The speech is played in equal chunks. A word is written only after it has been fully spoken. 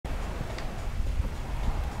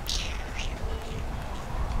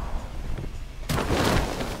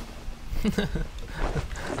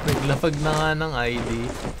Naglapag na nga ng ID.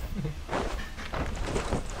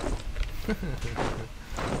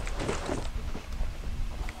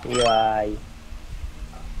 Yay.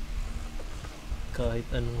 Kahit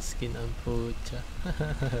anong skin ang pucha.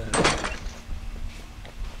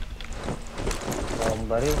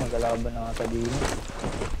 Bomba rin, nagalaban ng akademi.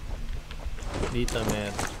 Dito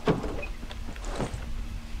meron.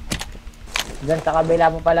 Diyan sa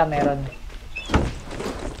kabila mo pala meron.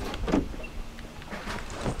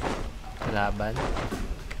 Laban.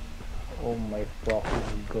 Oh my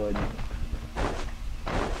fucking god.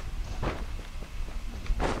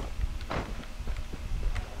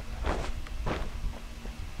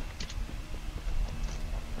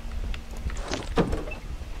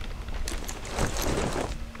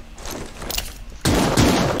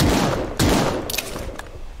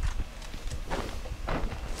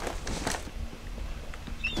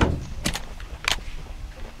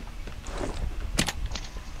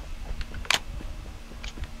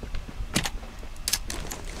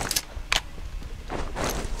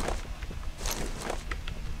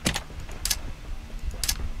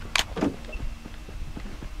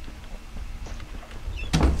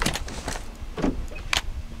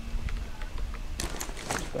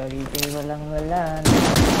 Spaghetti walang walan.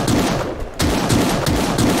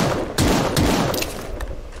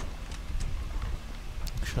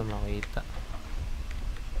 Huwag siya makita.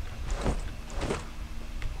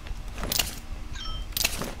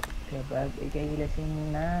 Kapag ika'y lasing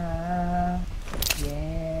na.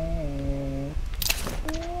 Yeah.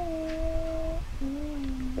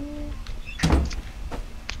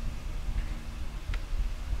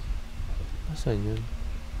 Asan yun?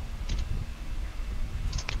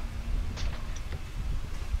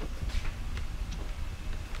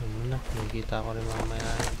 Ano na, nakikita ko rin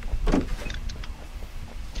mamaya.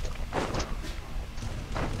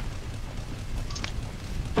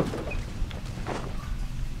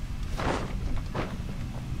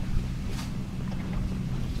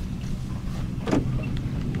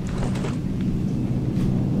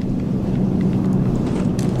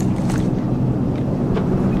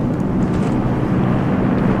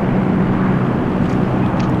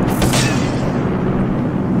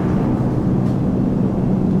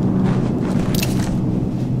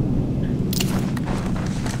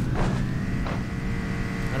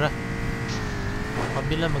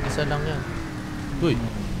 Kabila, mag-isa lang yan. Uy! Hindi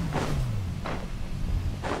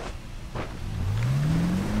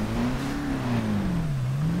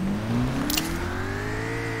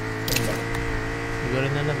ko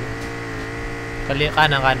rin alam eh.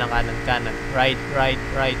 Kanan. Right.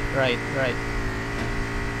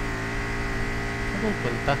 Saan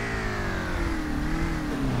punta?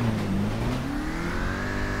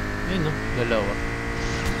 Ayun no, dalawa.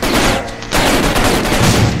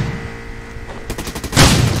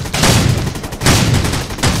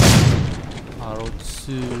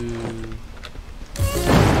 Arotsu.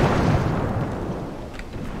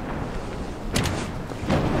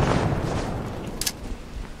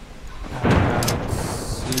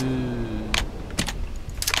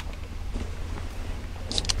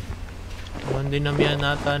 Hindi naman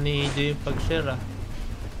nata ni EJ yung pag-share ah.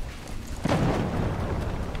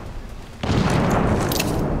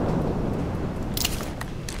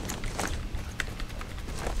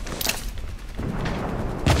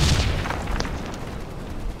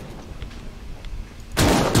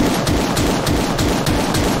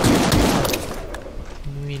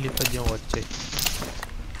 Lumilipad yung kotse.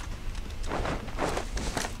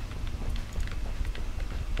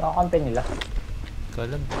 Nakakampi nila.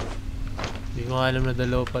 Kalam. Hindi ko alam na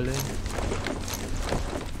dalawa pala yun.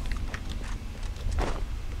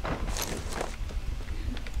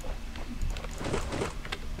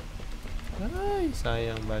 Ay,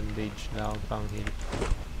 sayang bandage na akong pang-heal.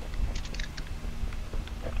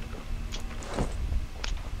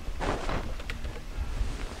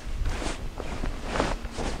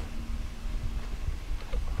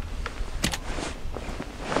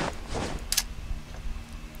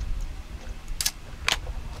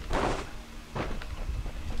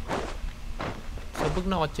 Sabog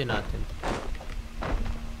na kotse natin.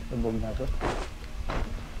 Sabog na to.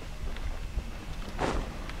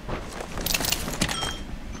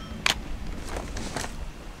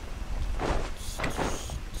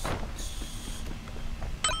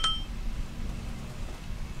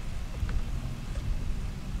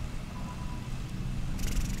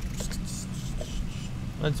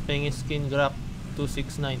 Once paying skin Grok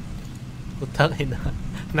 269. Putang ina.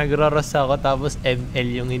 Nagroros ako tapos ML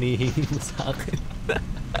yung hinihingi mo sa akin.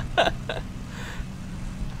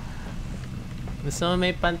 Gusto mo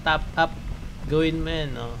may pan top up, gawin mo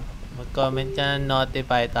yan, oh. Mag-comment ka ng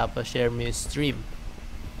notify tapos share mo yung stream.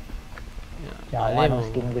 Tsaka Malay anong mo.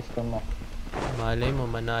 skin gusto mo. Malay mo,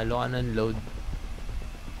 manalo ka ng load.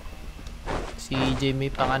 Si EJ may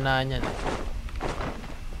pakanaan yan.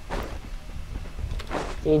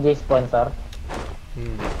 CJ sponsor.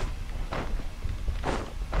 Hindi.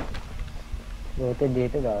 Buti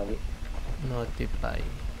dito gagi. Notify.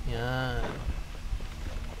 Yan.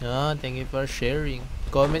 Yan, thank you for sharing.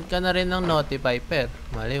 Comment ka na rin ng notify, per.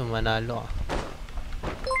 Malay mo, manalo ka.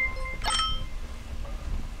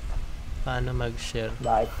 Paano mag-share?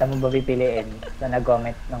 Bakit? Saan mo ba pipiliin? Sa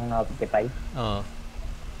nag-comment ng notify? Oo.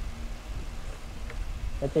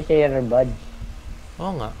 At share badge.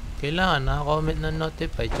 Oo nga. Kailangan naka-comment ng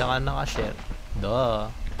notify tsaka naka-share.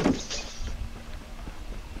 Duh.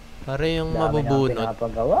 Para yung Dami na mabubunot.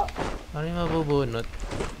 pinapagawa. Para yung mabubunot.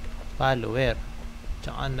 Follower.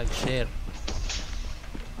 Tsaka nag-share.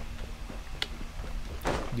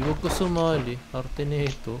 Di wag ko sumali. Arte na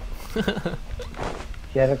ito.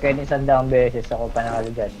 Share kayo ni 100 beses ako panalo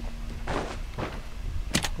dyan.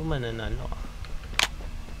 Kung mananalo ka.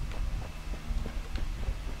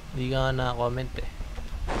 Hindi ka nga naka-comment eh.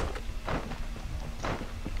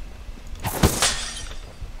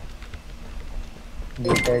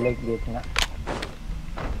 Bitter like this nga.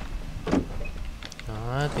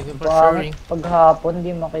 Thank you for sharing. Pag hapon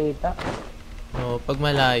di makita. Oo, pag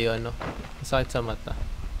malayo, ano, masakit sa mata.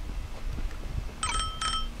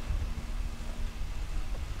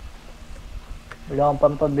 Wala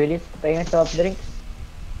kang pampabilis. Pahingin soft drinks.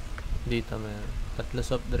 Dito meron. 3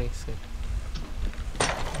 soft drinks eh.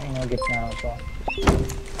 Ay, nugget na ako.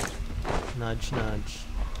 Nudge, nudge.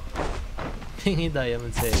 Hingi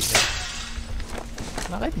diamond 7.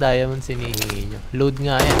 Bakit diamond sinihingi nyo? Load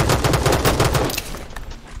nga yan.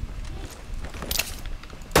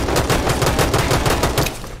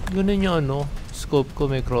 Ganun yung ano, scope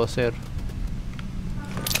ko may crosshair.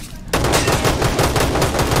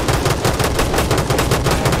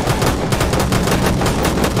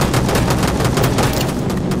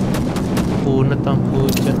 Punat ang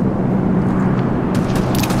putya.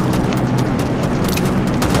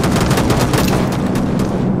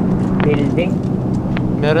 Building.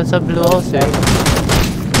 Meron sa blue house eh.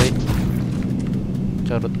 Wait.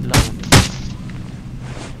 Charot lang.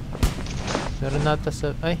 Meron nata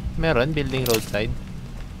sa... Ay, meron. Building roadside.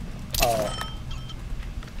 Oo.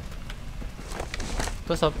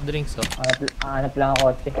 Ito soft drinks oh. Hanap lang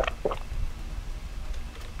ako kotse.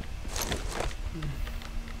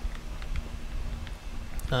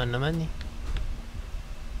 Ah, naman eh.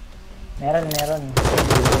 Meron.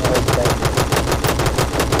 Building roadside.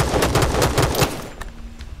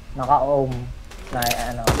 Naka-ohm. Na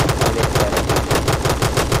ano. Electric.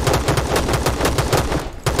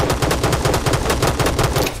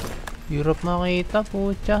 Europe makita,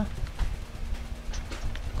 putya.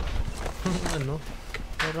 Ano?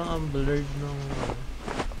 Parang ang blurred ng...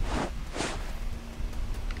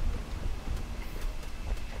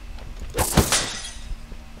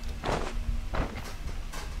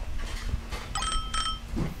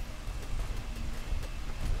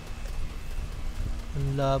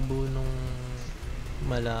 Ang labo nung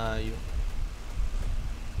malayo.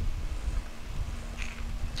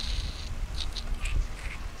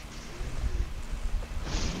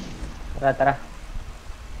 Tara.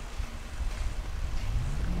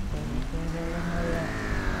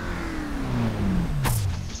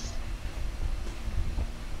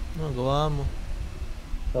 Ano gawa mo?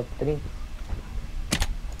 Top 3.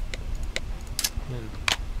 Yan.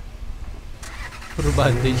 Puro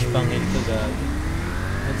bandage pang ito gago.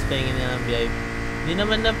 Let's pahingin na ng VIP. Hindi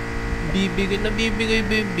naman nabibigay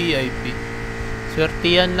ba yung VIP?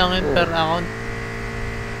 Swertihan lang yun per account.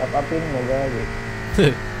 Top upin mo, gagi.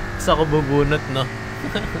 Sa ako bubunot, no?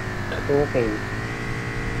 2K.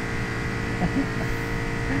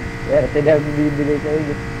 Swerte na bibili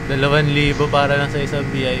kayo. 2,000 para lang sa isang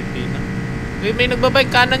VIP, no? May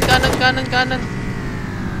nagbabike. Kanan.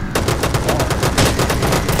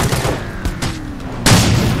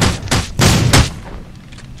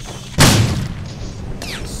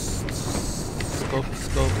 Scope.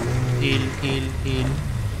 Heal.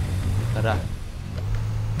 Tara.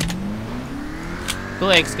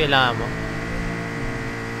 2x kailangan mo.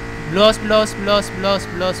 Blows.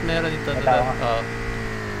 Meron ito. May tao nga. Oo.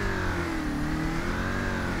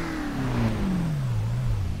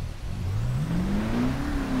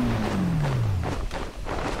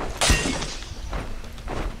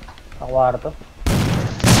 Sa kwarto.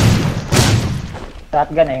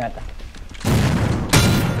 Shotgun na ingat.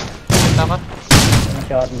 Tama. Ano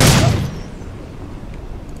shotgun no?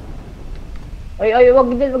 Ay, wag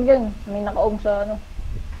dyan. May naka-ohm sa ano.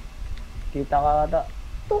 Kita ka ata.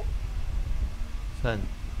 Tuk! Saan?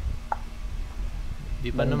 Di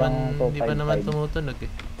pa Bandang naman, di pa naman 255. tumutunog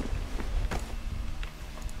eh.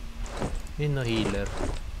 Yun no, healer.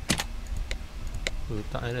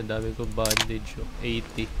 Puta, ano, dami ko bandage oh.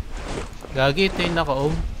 80. Gagi, ito yung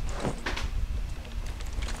naka-ohm.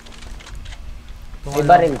 May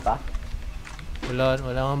baril pa? Wala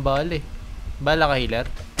kang bala eh. Bala ka healer?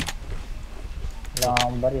 Wala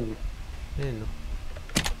kang baril. Ayun no.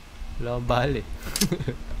 Wala kang bala eh.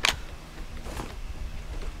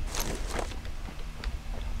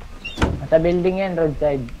 Nasa building yan,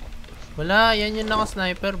 roadside. Wala, yan yung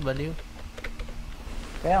naka-sniper, baliw.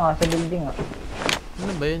 Kaya nga, sa building ah.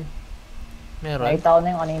 Ano ba yun? Meron? Nakita ko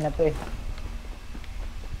na yung kanina to eh.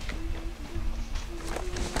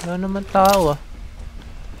 Wala naman tao ah.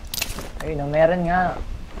 Ayun, meron nga.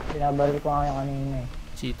 Binabaril ko nga yung kanina eh.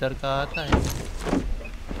 Cheater ka ata eh.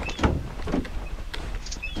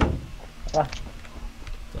 Tara.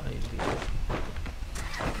 Tayo dito.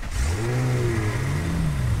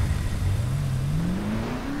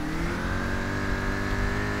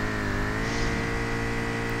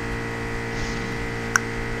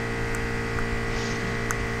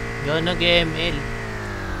 Go nag-ML.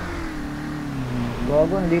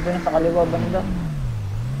 Gago, dito na sa kaliwa banda.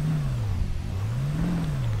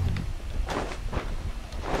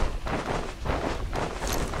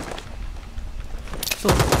 So,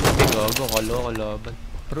 okay, gago, kalaban.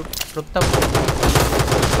 Rooftop.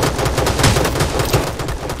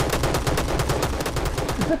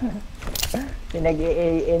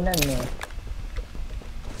 Pinag-i-AA-nan eh.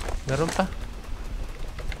 Meron pa.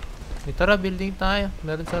 Tara, building tayo.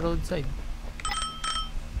 Meron sa roadside.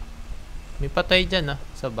 May patay dyan ah.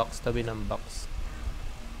 Sa box, tabi ng box.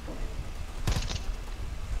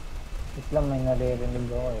 Wait lang, may naririnig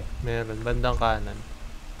ako eh. Meron, bandang kanan.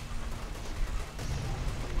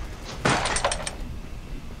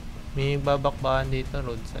 May babakbakan dito,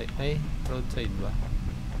 roadside. Ay, roadside ba?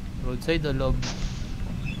 Roadside o loob?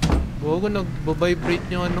 Bago nagbabibrate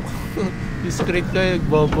yung ano ko. Yung script ko,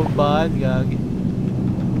 nagbababaan, gagi.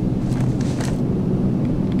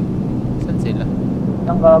 Saan sila?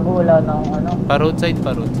 Ang gago, wala nang ano. Pa-roadside.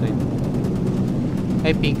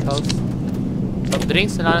 Ay, pink house. Soft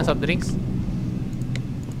drinks? Wala na soft drinks?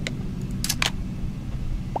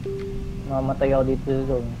 Mamatay ako dito sa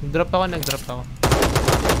zone. Nag-drop ako.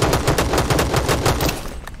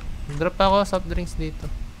 Nag-drop ako soft drinks dito.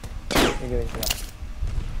 Sige, wait lang.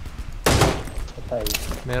 Patay.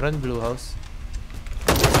 Meron blue house.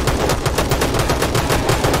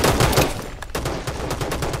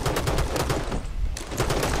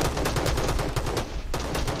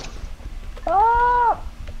 Ah!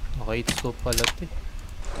 Okay, scope pala ito eh.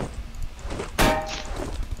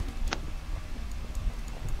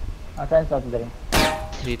 Asan soft drink?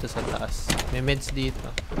 Dito sa taas. May meds dito.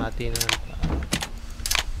 Hati na ng taas.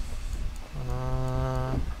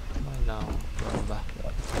 Wala ako. Ano ba?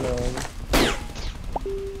 Slow.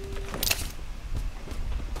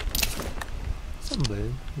 Saan ba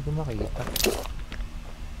yun? Hindi ko makita.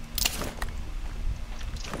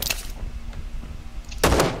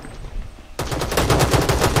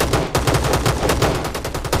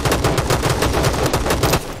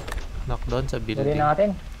 Knockdown sa Tuloy building. natin.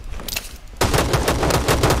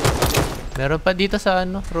 Meron pa dito sa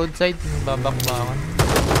ano, roadside. Babakbakan.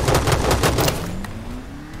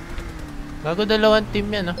 Bago dalawang team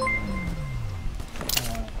yan ah.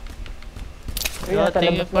 Ayun, nasa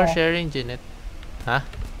Thank you labas for na. sharing, Jeanette. Ha?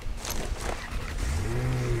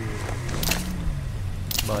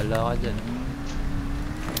 Bahala ka dyan.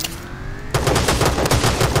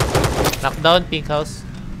 Knockdown, pink house.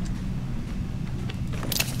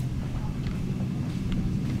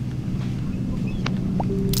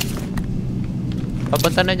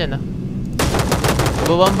 Papunta na dyan ah.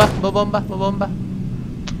 Babomba.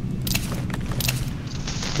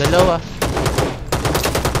 Dalawa.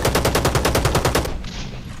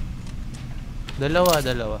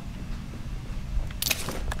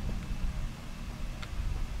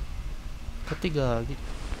 Pati gagi.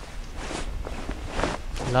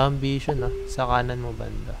 Wala kang vision ah. Sa kanan mo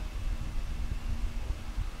banda.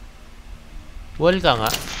 Wall ka nga.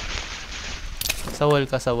 Sa wall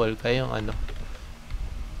ka yung ano.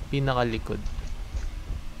 Pinakalikod.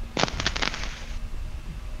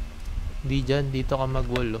 Di dyan, dito ka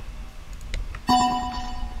mag-wall oh.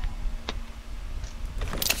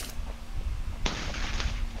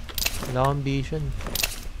 Wala kang vision.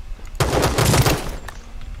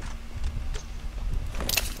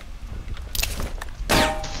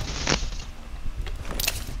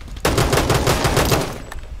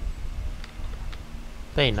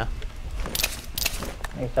 Tayo na.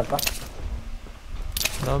 May isa pa.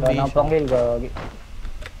 Wala nang Ambition. pang-heal, gagi.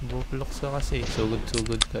 Bukloks ka kasi.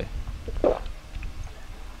 Sugod-sugod ka eh.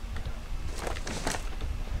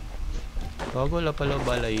 Bago wala pala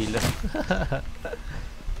balaila.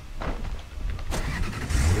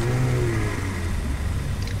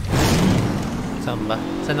 Saan ba?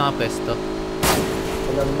 Saan nakapesto?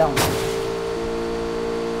 Tulog lang.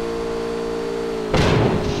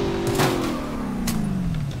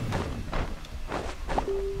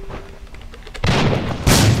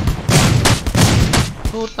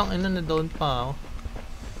 Putang ina, na down pa ako.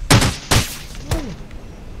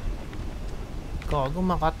 Gago,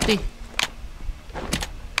 Makati.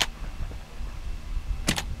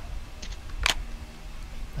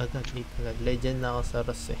 Agad, dito agad. Legend na ako sa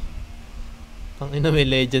Ros eh. Ang ina, may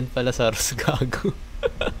legend pala sa Ros, gago.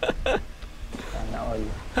 Sana all.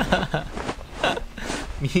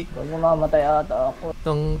 Mi Huwag mo mamatay ata ako.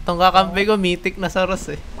 tong kakampi ko, mythic na sa Ros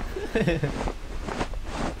eh.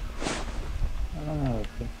 Anong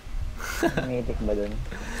mythic? Mythic ba dun?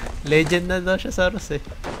 Legend na daw siya sa Ros eh.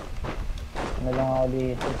 Ano lang ako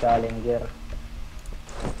dito, challenger.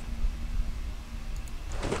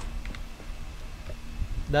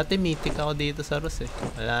 Dati mythic ako dito sa Ros eh.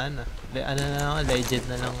 Wala na. Ano na lang ako, legend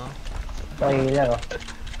na lang ako. Ito healer oh.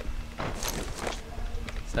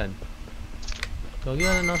 Saan? Gagi,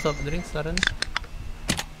 ano ng soft drinks? Tara na.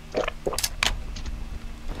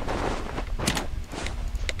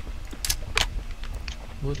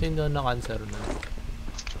 Buti hindi ako na-cancer na.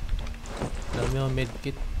 Dami ako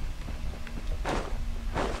medkit.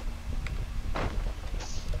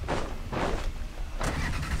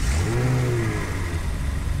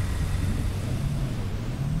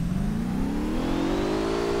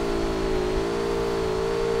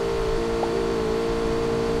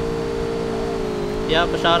 Yeah,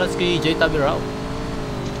 pa-shoutouts kay EJ Tabirao.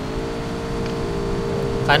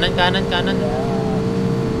 Kanan, kanan, kanan.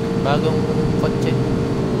 Bagong kotse.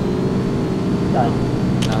 Saan?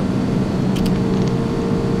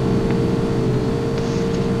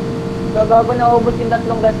 Bago naubos yung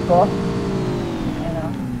 3 gas ko. Ayan o.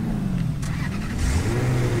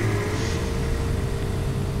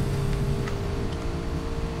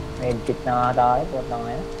 Medkit na nga tayo. Puta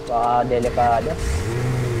ngayon. Baka delikado.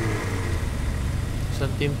 Sa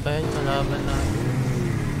team pa yun, kalaban na.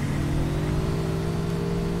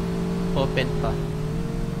 Open pa.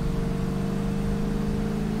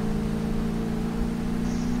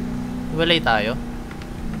 Walay tayo.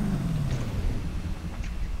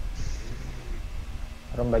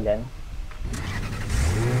 Meron ba dyan?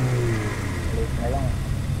 Alis na lang.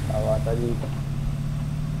 Tawa ta dito.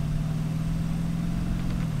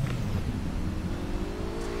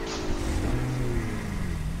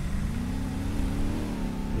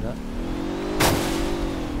 Wala.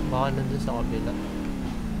 Baka nandun sa kabila.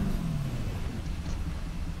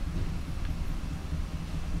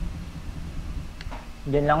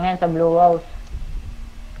 Diyan lang yan sa Blue House.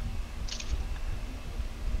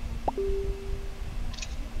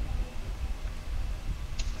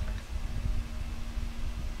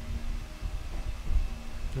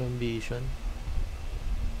 Ambition.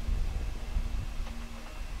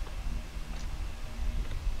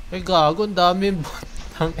 Ay gago, ang daming bot.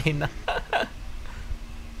 Tangina.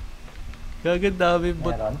 Gago, ang daming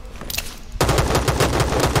bot. Meron.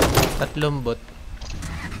 3 bot.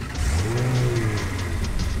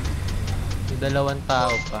 May 2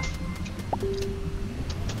 tao pa.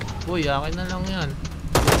 Uy, akin na lang yan.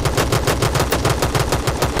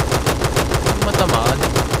 Huwag matamaan.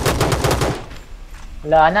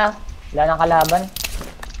 Wala na. Wala nang kalaban.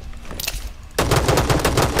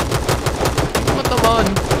 Huwag matamaan.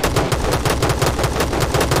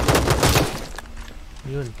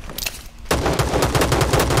 Yun.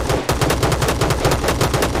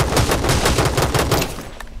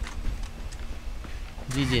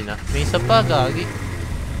 GG na. May isa pa, gagi.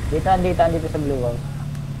 Dito sa Blue House.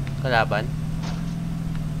 Kalaban.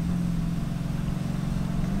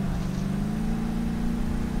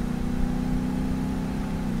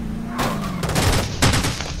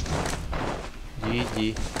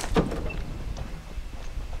 GG.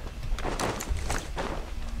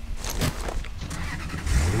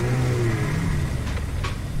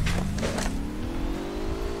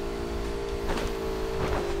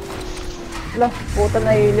 Wala, puta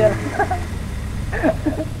na healer.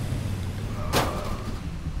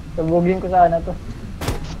 Sabugin ko sana to.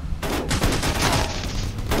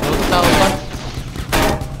 Huwag tao pa.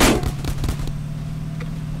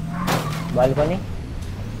 Balcony.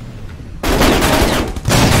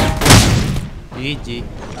 GG.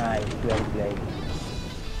 Nice, glide.